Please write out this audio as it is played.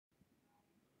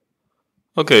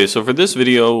Okay, so for this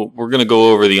video, we're going to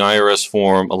go over the IRS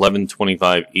Form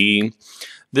 1125E.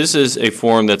 This is a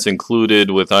form that's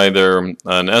included with either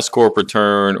an S-Corp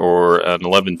return or an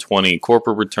 1120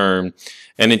 corporate return,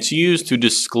 and it's used to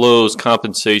disclose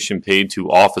compensation paid to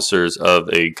officers of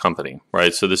a company,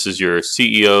 right? So this is your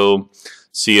CEO,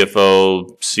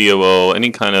 CFO, COO,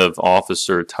 any kind of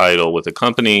officer title with a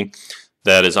company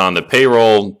that is on the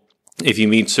payroll. If you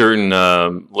meet certain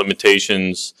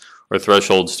limitations or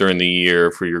thresholds during the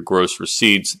year for your gross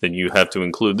receipts, then you have to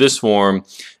include this form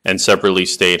and separately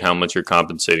state how much you're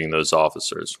compensating those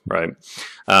officers, right?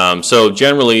 So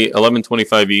generally,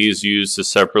 1125E is used to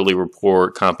separately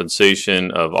report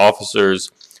compensation of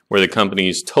officers where the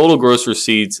company's total gross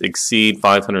receipts exceed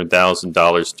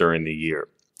 $500,000 during the year,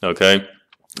 okay?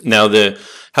 Now,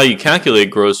 how you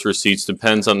calculate gross receipts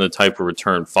depends on the type of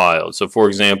return filed. So, for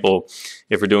example,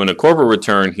 if we're doing a corporate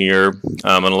return here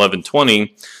on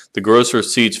 1120, the gross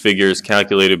receipts figure is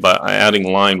calculated by adding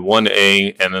line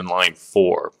 1A and then line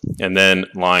 4, and then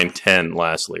line 10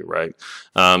 lastly, right?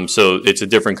 So it's a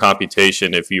different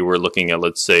computation if you were looking at,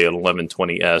 let's say, an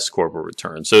 1120S corporate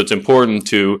return. So it's important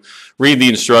to read the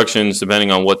instructions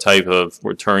depending on what type of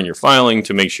return you're filing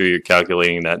to make sure you're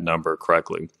calculating that number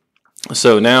correctly.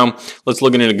 So now let's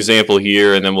look at an example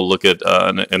here, and then we'll look at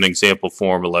an example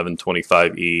form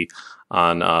 1125E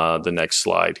on the next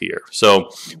slide here.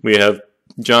 So we have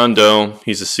John Doe.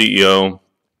 He's the CEO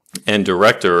and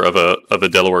director of a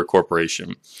Delaware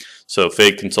corporation. So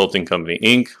Fake Consulting Company,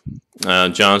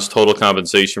 Inc. John's total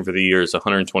compensation for the year is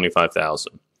 $125,000.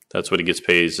 That's what he gets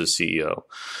paid as a CEO.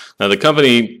 Now the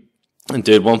company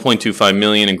did $1.25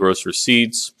 million in gross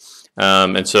receipts.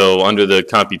 And so under the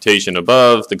computation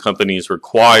above, the company is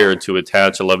required to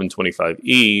attach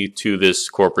 1125E to this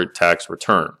corporate tax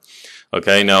return.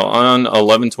 Okay, now on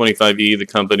 1125E, the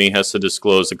company has to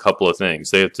disclose a couple of things.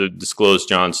 They have to disclose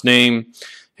John's name,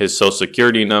 his social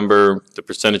security number, the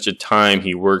percentage of time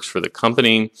he works for the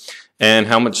company, and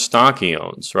how much stock he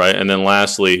owns, right? And then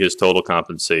lastly, his total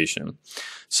compensation.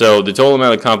 So the total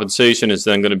amount of compensation is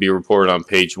then going to be reported on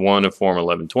page 1 of Form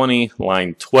 1120,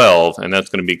 line 12, and that's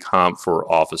going to be comp for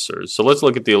officers. So let's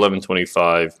look at the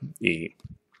 1125E.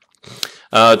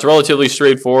 It's relatively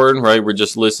straightforward, right? We're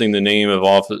just listing the name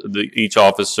of each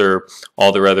officer,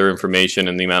 all their other information,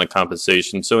 and the amount of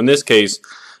compensation. So in this case,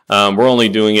 we're only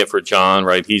doing it for John,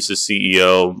 right? He's the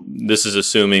CEO. This is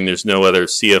assuming there's no other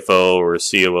CFO or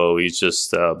COO. He's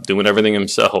just doing everything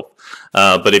himself.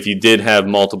 But if you did have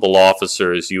multiple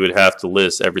officers, you would have to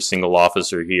list every single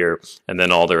officer here and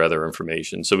then all their other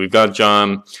information. So we've got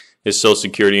John, his social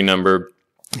security number.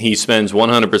 He spends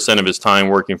 100% of his time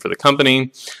working for the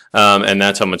company, and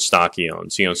that's how much stock he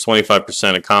owns. He owns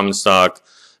 25% of common stock,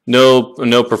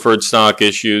 no preferred stock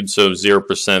issued, so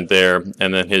 0% there,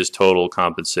 and then his total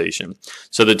compensation.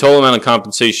 So the total amount of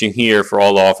compensation here for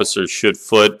all officers should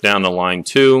foot down to line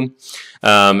 2,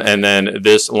 and then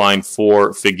this line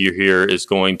 4 figure here is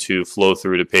going to flow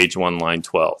through to page 1, line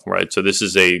 12, right? So this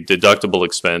is a deductible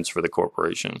expense for the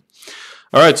corporation.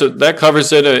 All right, so that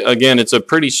covers it. Again, it's a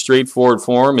pretty straightforward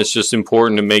form. It's just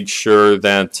important to make sure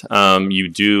that you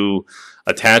do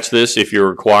attach this if you're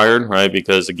required, right?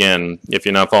 Because again, if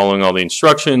you're not following all the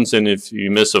instructions and if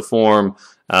you miss a form,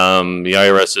 the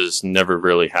IRS is never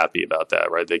really happy about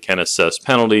that, right? They can assess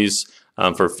penalties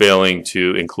for failing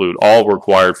to include all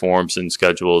required forms and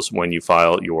schedules when you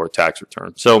file your tax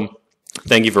return. So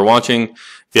thank you for watching.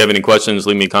 If you have any questions,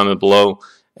 leave me a comment below,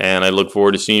 and I look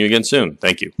forward to seeing you again soon.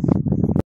 Thank you.